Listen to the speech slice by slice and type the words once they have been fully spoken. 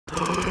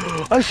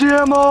I see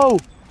ammo!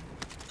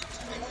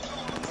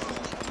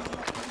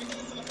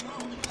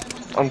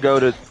 I'm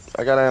goated.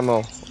 I got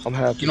ammo. I'm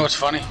happy. You know what's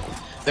funny?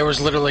 There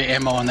was literally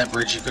ammo on that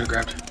bridge you could have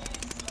grabbed.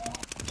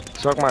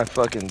 Suck my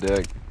fucking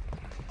dick.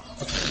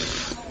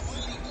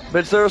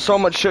 Bitch, there was so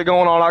much shit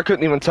going on, I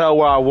couldn't even tell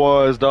where I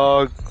was,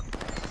 dog.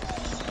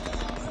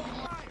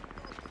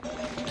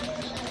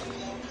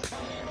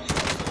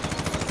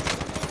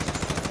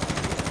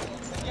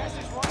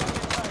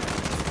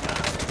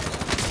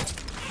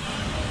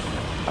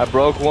 I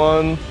broke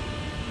one.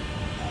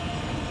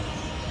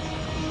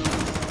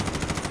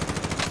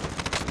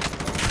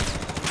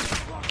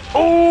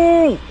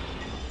 Oh!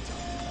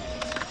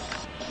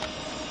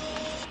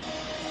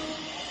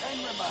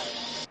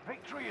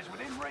 Victory is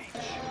within reach.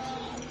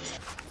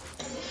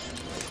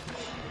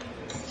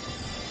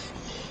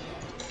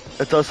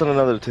 It's us and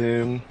another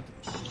team.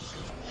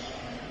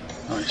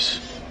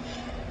 Nice.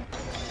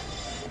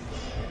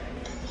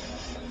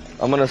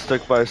 I'm gonna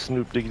stick by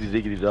Snoop Diggity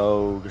Diggity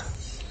Dog.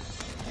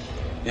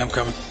 Yeah, I'm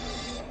coming.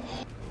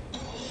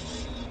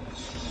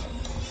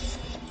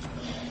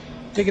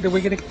 Diggity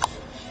wiggity.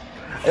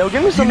 Hey, yo,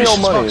 give me some of your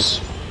monies.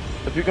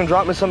 Bucks. If you can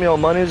drop me some of your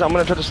monies, I'm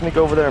gonna try to sneak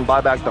over there and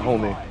buy back the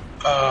homie.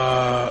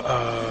 How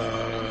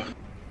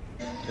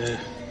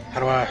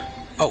do I?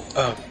 Oh,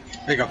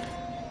 there you go.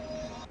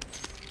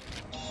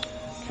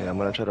 Okay, I'm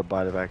gonna try to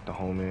buy back the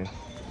homie.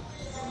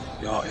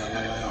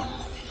 Yeah.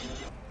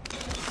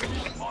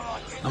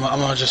 I'm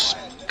gonna just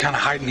kind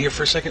of hide in here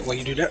for a second while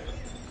you do that.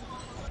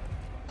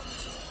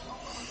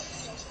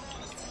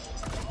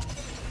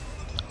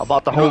 I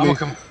bought the No, I'm homie.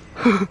 gonna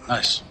come.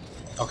 Nice.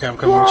 Okay, I'm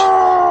coming with you.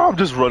 I'm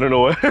just running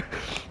away.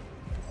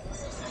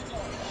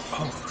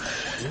 Oh,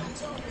 shit.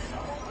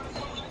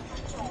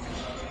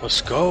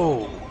 Let's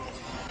go.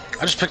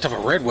 I just picked up a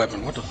red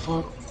weapon. What the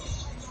fuck?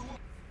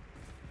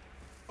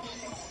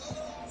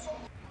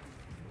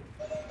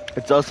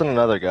 It's us and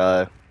another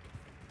guy.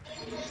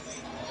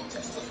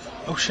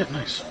 Oh shit,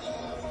 nice.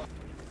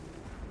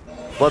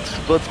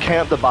 Let's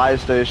camp the buy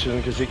station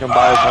because he can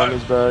buy his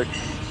homies back.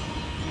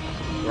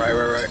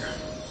 Right.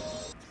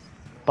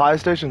 Buy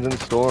station's in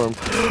storm.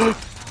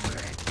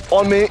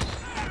 On me.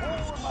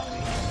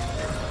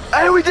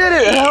 Hey, we did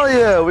it! Hell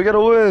yeah, we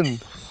gotta win.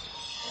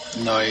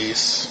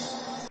 Nice.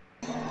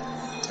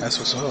 That's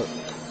what's up.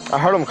 I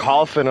heard him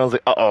coughing. I was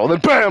like, uh-oh. Then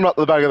bam, right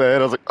to the back of the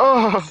head. I was like,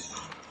 oh.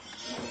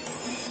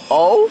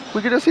 Oh,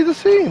 we get to see the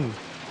scene.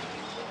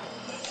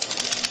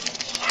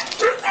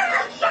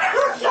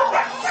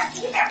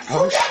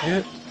 Oh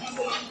shit.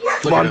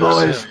 Come on,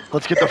 boys.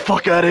 Let's get the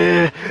fuck out of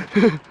here.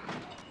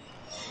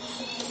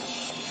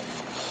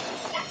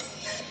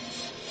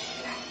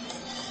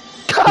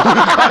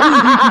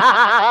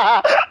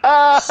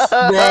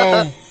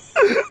 Bro.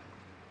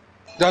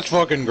 That's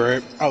fucking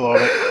great. I love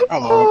it.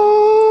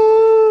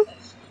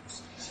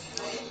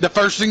 The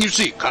first thing you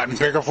see, cotton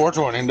picker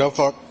 420, the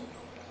fuck.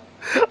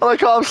 I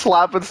like how I'm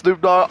slapping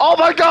Snoop Dogg. Oh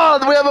my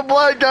god, we have a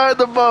black guy in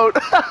the boat.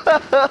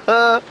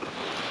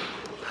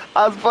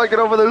 I was fucking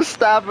over there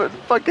stabbing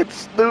fucking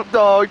Snoop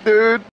Dogg, dude.